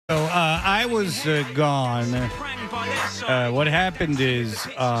I was gone, what happened is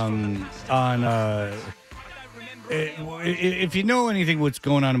if you know anything, what's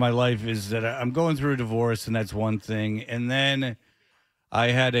going on in my life is that I'm going through a divorce, and that's one thing. And then I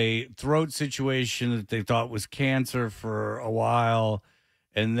had a throat situation that they thought was cancer for a while.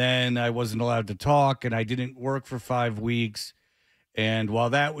 And then I wasn't allowed to talk, and I didn't work for 5 weeks. And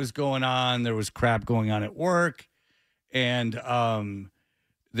while that was going on, there was crap going on at work. And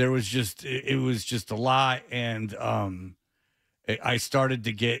there was just, it was just a lot. And I started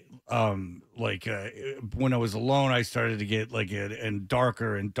to get, when I was alone, I started to get like a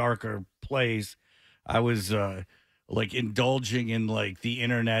darker and darker place. I was like indulging in like the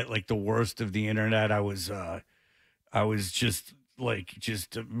internet, like the worst of the internet. I was just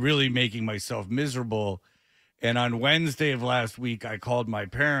really making myself miserable. And on Wednesday of last week, I called my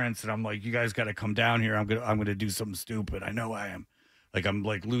parents and I'm like, you guys got to come down here. I'm going to do something stupid. I know I am. Like, I'm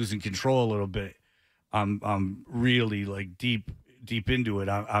like losing control a little bit. I'm really like deep into it.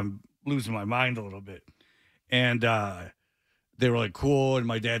 I'm losing my mind a little bit. And they were like, cool. And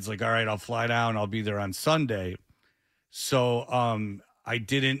my dad's like, all right, I'll fly down. I'll be there on Sunday. So I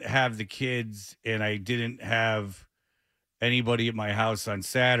didn't have the kids and I didn't have anybody at my house on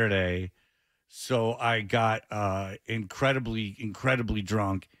Saturday. So I got incredibly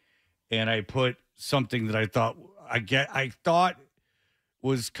drunk, and I put something that I thought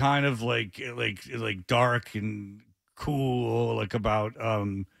was kind of like dark and cool, like about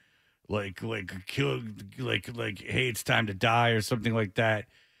like hey, it's time to die or something like that.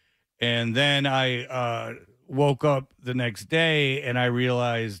 And then I woke up the next day and I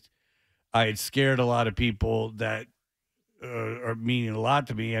realized I had scared a lot of people that are meaning a lot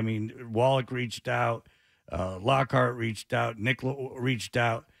to me. I mean, Wallach reached out, Lockhart reached out, Nick reached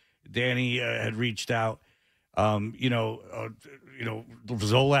out, Danny had reached out, Zolak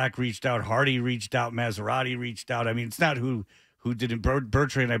reached out, Hardy reached out, Maserati reached out. I mean, it's not who didn't.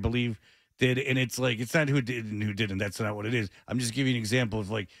 Bertrand, I believe, did, and it's like it's not who did and who didn't. That's not what it is. I'm just giving you an example of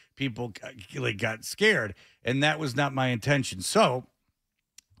like people like got scared, and that was not my intention. So,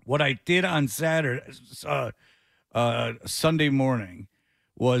 what I did on Sunday morning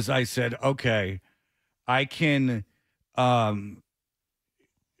was I said, okay, I can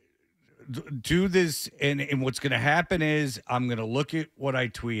do this. And what's going to happen is I'm going to look at what I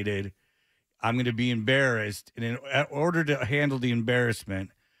tweeted. I'm going to be embarrassed. And in order to handle the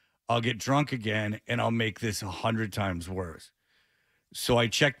embarrassment, I'll get drunk again and I'll make this 100 times worse. So I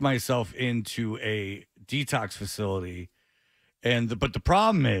checked myself into a detox facility. But the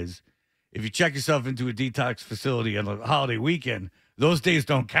problem is, if you check yourself into a detox facility on a holiday weekend, those days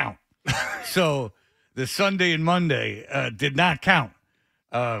don't count. So the Sunday and Monday did not count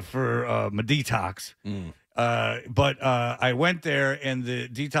for my detox. But I went there, and the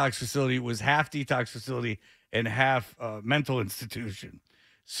detox facility was half detox facility and half mental institution.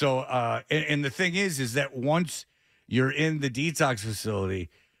 So, and the thing is that once you're in the detox facility,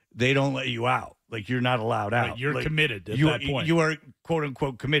 they don't let you out. Like, you're not allowed out. Right, you're like, committed at that point. You are, quote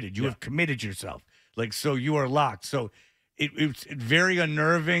unquote, committed. You have committed yourself. Like, so you are locked. So it's very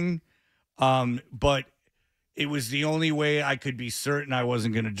unnerving. But it was the only way I could be certain I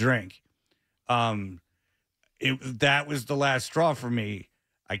wasn't going to drink. That was the last straw for me.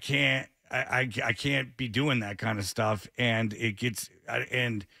 I can't be doing that kind of stuff. And it gets,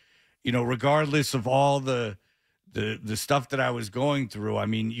 regardless of all the stuff that I was going through, I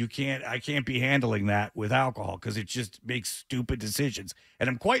mean, I can't be handling that with alcohol because it just makes stupid decisions. And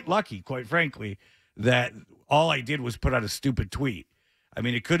I'm quite lucky, quite frankly, that all I did was put out a stupid tweet. I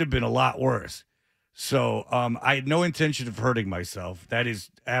mean, it could have been a lot worse. So I had no intention of hurting myself. That is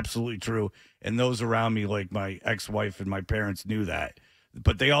absolutely true. And those around me, like my ex-wife and my parents, knew that.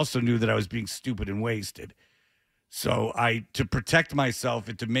 But they also knew that I was being stupid and wasted. So to protect myself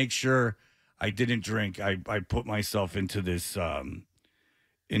and to make sure I didn't drink, I put myself into this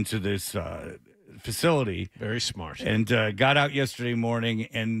facility. Very smart. And got out yesterday morning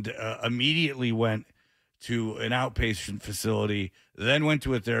and immediately went to an outpatient facility, then went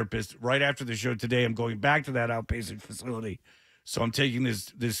to a therapist. Right after the show today, I'm going back to that outpatient facility. So I'm taking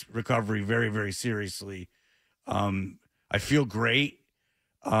this recovery very, very seriously. I feel great.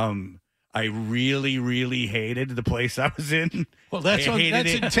 I really, really hated the place I was in. Well, that's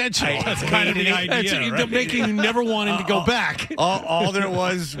intentional. That's kind of the idea, right? Making you never wanting to go back. All there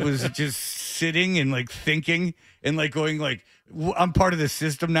was just sitting and like thinking and like going like I'm part of the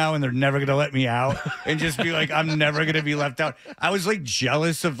system now, and they're never gonna let me out, and just be like, I'm never gonna be left out. I was like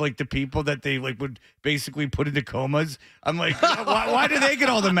jealous of like the people that they like would basically put into comas. I'm like, why do they get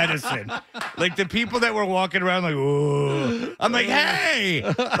all the medicine? Like the people that were walking around like, ooh. I'm like, hey,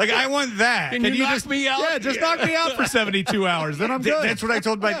 like I want that. Can you knock me out? Yeah, just knock me out for 72 hours, then I'm good. That's what I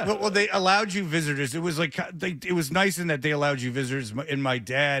told my. Well, they allowed you visitors. It was like it was nice in that they allowed you visitors. And my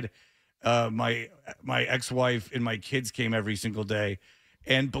dad, my ex-wife, and my kids came every single day.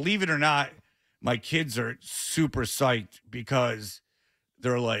 And believe it or not, my kids are super psyched because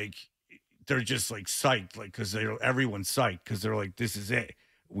they're just like psyched, like because everyone's psyched because they're like, this is it.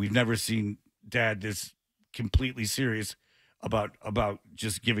 We've never seen Dad this completely serious about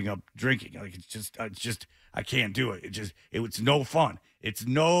just giving up drinking. Like it's just I can't do it. It's no fun. It's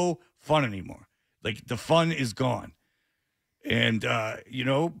no fun anymore. Like the fun is gone. And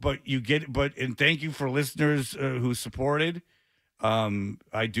but and thank you for listeners who supported.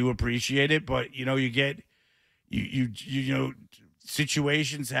 I do appreciate it, but you get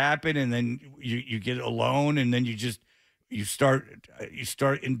situations happen, and then you get alone, and then you start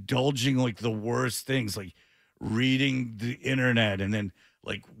indulging like the worst things, like reading the internet, and then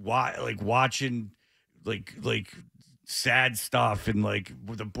watching like sad stuff, and like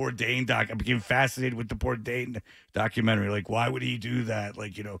with the Bourdain I became fascinated with the Bourdain documentary. Like, why would he do that?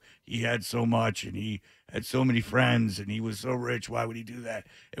 Like, he had so much, and he had so many friends, and he was so rich. Why would he do that?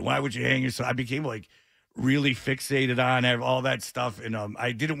 And why would you hang yourself? I became like really fixated on all that stuff, and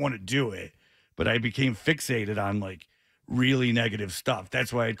I didn't want to do it, but I became fixated on like really negative stuff.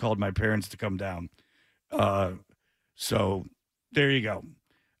 That's why I called my parents to come down. So there you go.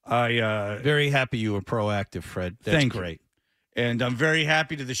 Very happy you were proactive, Fred. That's great. And I'm very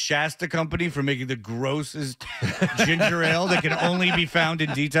happy to the Shasta Company for making the grossest ginger ale that can only be found in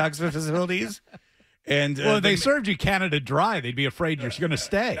detox facilities. And they served you Canada Dry. They'd be afraid you're going to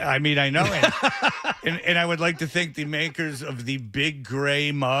stay. I mean, I know. And I would like to thank the makers of the big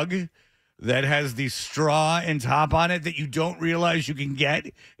gray mug that has the straw and top on it that you don't realize you can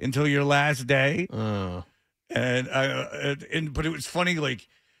get until your last day. But it was funny, like,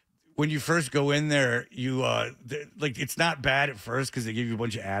 when you first go in there, you it's not bad at first because they give you a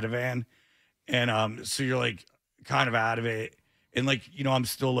bunch of Ativan, and so you're like kind of out of it, and like I'm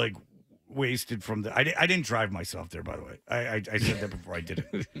still like wasted from the. I didn't drive myself there, by the way. I said that before. I did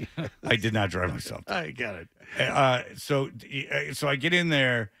it. I did not drive myself there. I got it. So I get in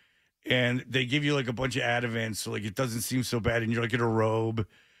there, and they give you like a bunch of Ativan, so like it doesn't seem so bad, and you're like in a robe,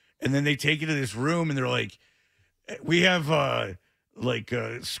 and then they take you to this room, and they're like, we have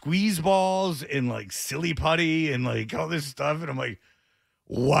squeeze balls and like silly putty and like all this stuff, and I'm like,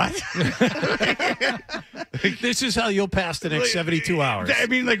 what? This is how you'll pass the next 72 hours. I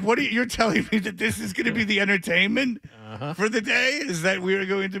mean, like, you're telling me that this is going to be the entertainment for the day? Is that we're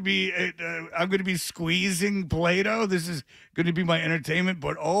going to be I'm going to be squeezing Play-Doh? This is going to be my entertainment?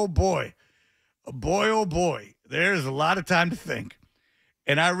 But oh boy, there's a lot of time to think.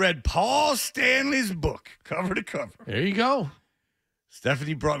 And I read Paul Stanley's book cover to cover. There you go.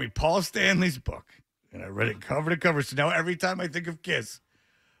 Stephanie brought me Paul Stanley's book, and I read it cover to cover. So now every time I think of Kiss,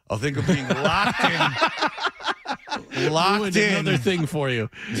 I'll think of being locked in. Another thing for you.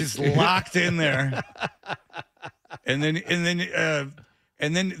 Just locked in there. And then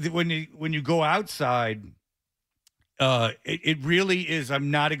when you go outside, it really is,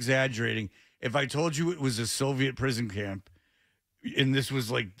 I'm not exaggerating. If I told you it was a Soviet prison camp, and this was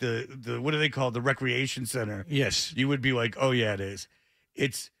like the what do they call it? The recreation center? Yes. You would be like, oh yeah, it is.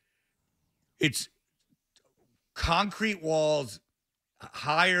 It's concrete walls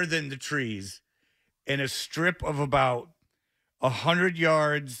higher than the trees, and a strip of about 100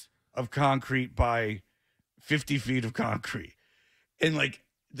 yards of concrete by 50 feet of concrete, and like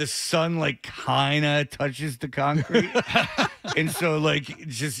the sun like kind of touches the concrete, and so like you're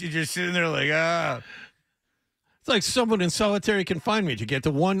just sitting there like It's like someone in solitary confinement. You get to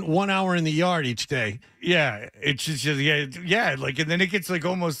one hour in the yard each day. Yeah, it's just yeah. Like, and then it gets like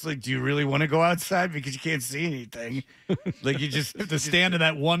almost like, do you really want to go outside because you can't see anything? Like you just have to stand in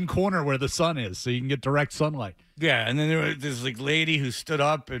that one corner where the sun is, so you can get direct sunlight. Yeah, and then there was this like lady who stood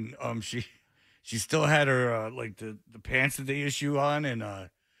up, and she still had her like the pants that they issue on,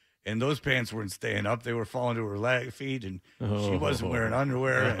 and those pants weren't staying up; they were falling to her feet, and she wasn't wearing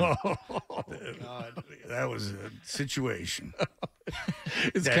underwear. And, God, that was a situation.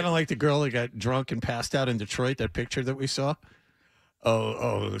 It's kind of like the girl that got drunk and passed out in Detroit. That picture that we saw.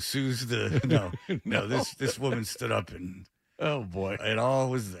 Sue's no. This woman stood up, and oh boy, it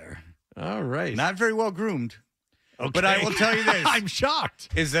all was there. All right, not very well groomed. Okay. But I will tell you this: I'm shocked.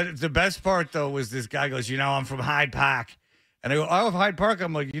 Is that the best part though? Was this guy goes, I'm from Hyde Park. And I go, "Oh, Hyde Park."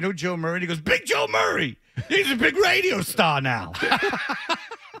 I'm like, "You know Joe Murray?" And he goes, "Big Joe Murray. He's a big radio star now."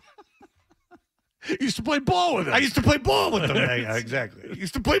 You used to play ball with him. I used to play ball with them. Yeah, exactly. I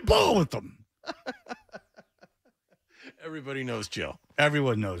used to play ball with them. Everybody knows Joe.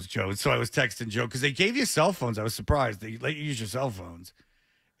 Everyone knows Joe. So I was texting Joe because they gave you cell phones. I was surprised. They let you use your cell phones.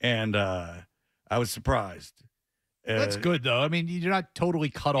 And I was surprised. That's good, though. I mean, you're not totally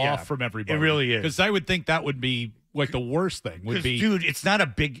cut off from everybody. It really is. Because I would think that would be like the worst thing. Would be, dude, it's not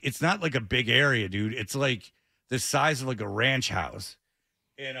like a big area, dude. It's like the size of like a ranch house.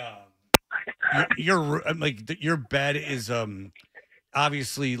 And your bed is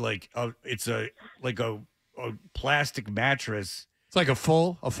obviously like it's a plastic mattress. It's like a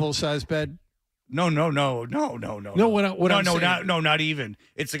full size bed. No. No, Not even.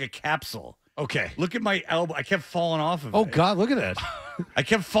 It's like a capsule. Okay. Look at my elbow. I kept falling off of it. Oh God, look at that. I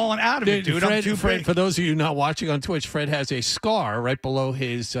kept falling out of it, dude. I'm too Fred, big. for those of you not watching on Twitch, Fred has a scar right below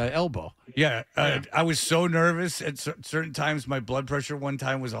his elbow. Yeah, I was so nervous at certain times. My blood pressure one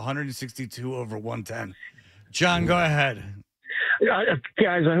time was 162 over 110. John, go ahead.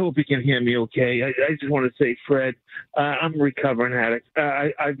 Guys, I hope you can hear me okay. I just want to say, Fred, I'm a recovering addict.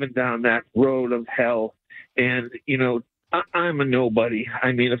 I've been down that road of hell, and, I'm a nobody.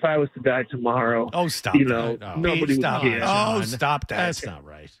 I mean, if I was to die tomorrow, stop nobody would care. Oh, stop that. That's not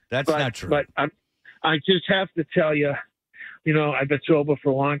right. That's not true. But I just have to tell you, I've been sober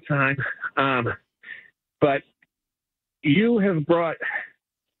for a long time, but you have brought,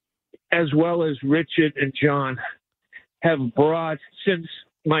 as well as Richard and John, have brought since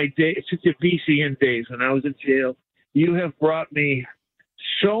the BCN days when I was in jail, you have brought me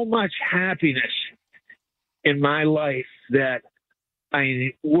so much happiness in my life that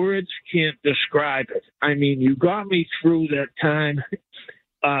words can't describe it. I mean, you got me through that time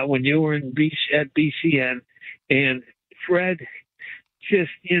when you were at BCN, and Fred, just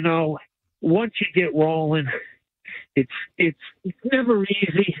once you get rolling, it's never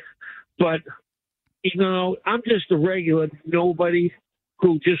easy, but I'm just a regular nobody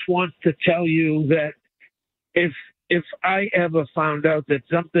who just wants to tell you that if I ever found out that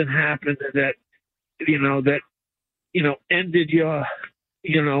something happened that ended your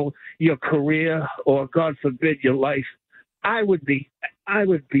career, or God forbid your life, I would be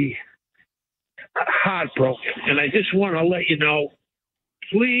heartbroken. And I just want to let you know,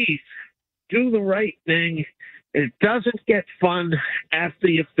 please do the right thing. It doesn't get fun after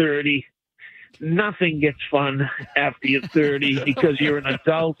you're 30. Nothing gets fun after you're 30 because you're an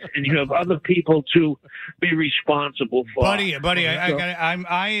adult and you have other people to be responsible for. Buddy,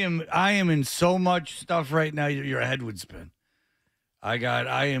 I am in so much stuff right now. Your head would spin. I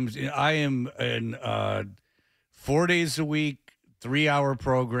am in 4 days a week, 3-hour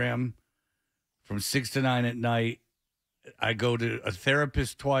program from 6 to 9 at night. I go to a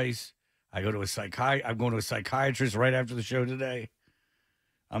therapist twice. I'm going to a psychiatrist right after the show today.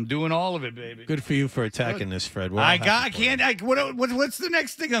 I'm doing all of it, baby. Good for you for attacking this, Fred. What's the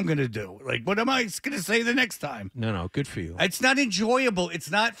next thing I'm going to do? Like, what am I going to say the next time? No, good for you. It's not enjoyable. It's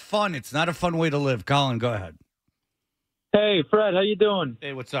not fun. It's not a fun way to live. Colin, go ahead. Hey, Fred, how you doing?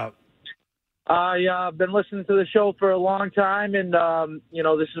 Hey, what's up? I've been listening to the show for a long time, and,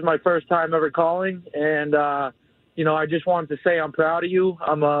 this is my first time ever calling. And, I just wanted to say I'm proud of you.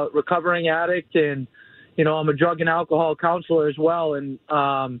 I'm a recovering addict, and, I'm a drug and alcohol counselor as well. And,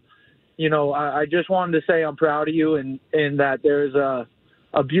 I just wanted to say I'm proud of you and that there's a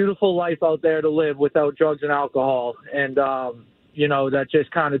beautiful life out there to live without drugs and alcohol. And, that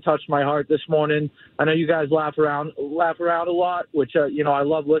just kind of touched my heart this morning. I know you guys laugh around a lot, which, I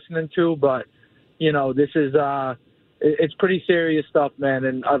love listening to, but, this is, it's pretty serious stuff, man.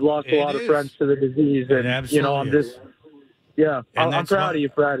 And I've lost a lot of friends to the disease, and, I'm just, I'm proud of you,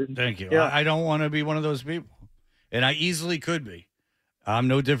 Fred. Thank you. Yeah. I don't want to be one of those people, and I easily could be. I'm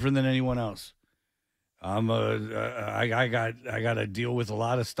no different than anyone else. I got to deal with a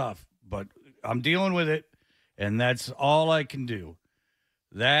lot of stuff, but I'm dealing with it, and that's all I can do.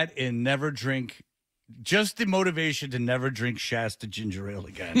 That and never drink. Just the motivation to never drink Shasta ginger ale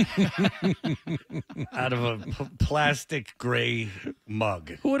again out of a plastic gray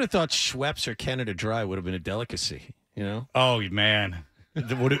mug. Who would have thought Schweppes or Canada Dry would have been a delicacy? Oh man,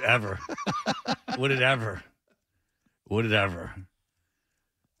 would it ever? Would it ever? Would it ever?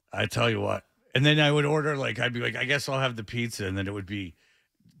 I tell you what. And then I would order I'd be like, I guess I'll have the pizza, and then it would be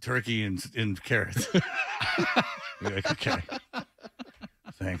turkey and carrots. Be like, okay,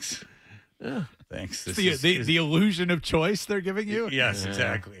 thanks. Yeah. Thanks. The illusion of choice they're giving you? Yes,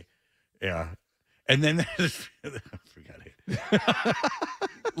 exactly. Yeah. And then I forgot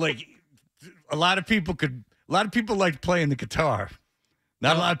it. A lot of people could A lot of people liked playing the guitar.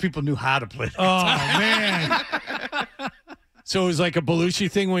 Not a lot of people knew how to play the Oh, guitar. man. So it was like a Belushi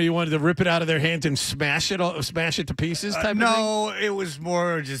thing where you wanted to rip it out of their hands and smash it to pieces type of thing? No, it was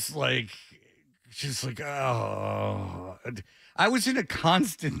more just like, oh. I was in a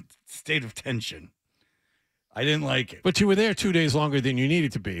constant state of tension. I didn't like it. But you were there 2 days longer than you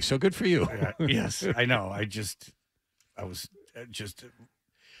needed to be, so good for you. Yes, I know. I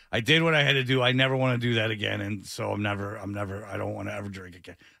did what I had to do. I never want to do that again. And so I don't want to ever drink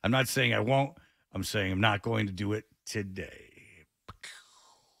again. I'm not saying I won't. I'm saying I'm not going to do it today.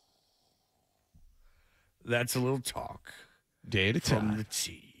 That's a little talk Day at a from time. the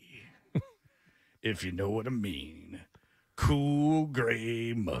tea. If you know what I mean. Cool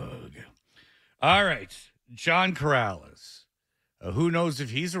gray mug. All right. John Corrales. Who knows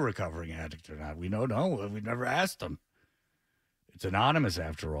if he's a recovering addict or not? We don't know. We've never asked him. It's anonymous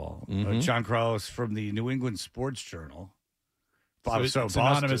after all. John Corrales from the New England Sports Journal. So it's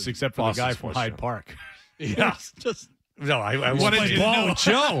anonymous except for the guy from Hyde Park. Yeah. Just No, I What won't did say you ball with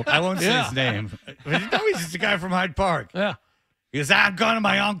Joe? I won't say Yeah. his name. But no, he's just a guy from Hyde Park. Yeah. He goes, I've gone to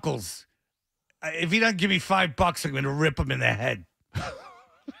my uncle's. If he doesn't give me $5, I'm going to rip him in the head.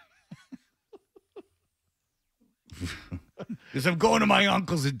 Because I'm going to my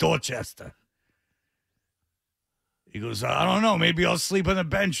uncle's in Dorchester. He goes, I don't know. Maybe I'll sleep on the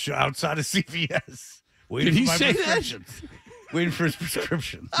bench outside of CVS. Waiting Did he for my say that? prescriptions. Waiting for his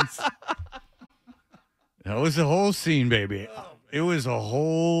prescriptions. That was a whole scene, baby. It was a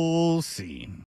whole scene.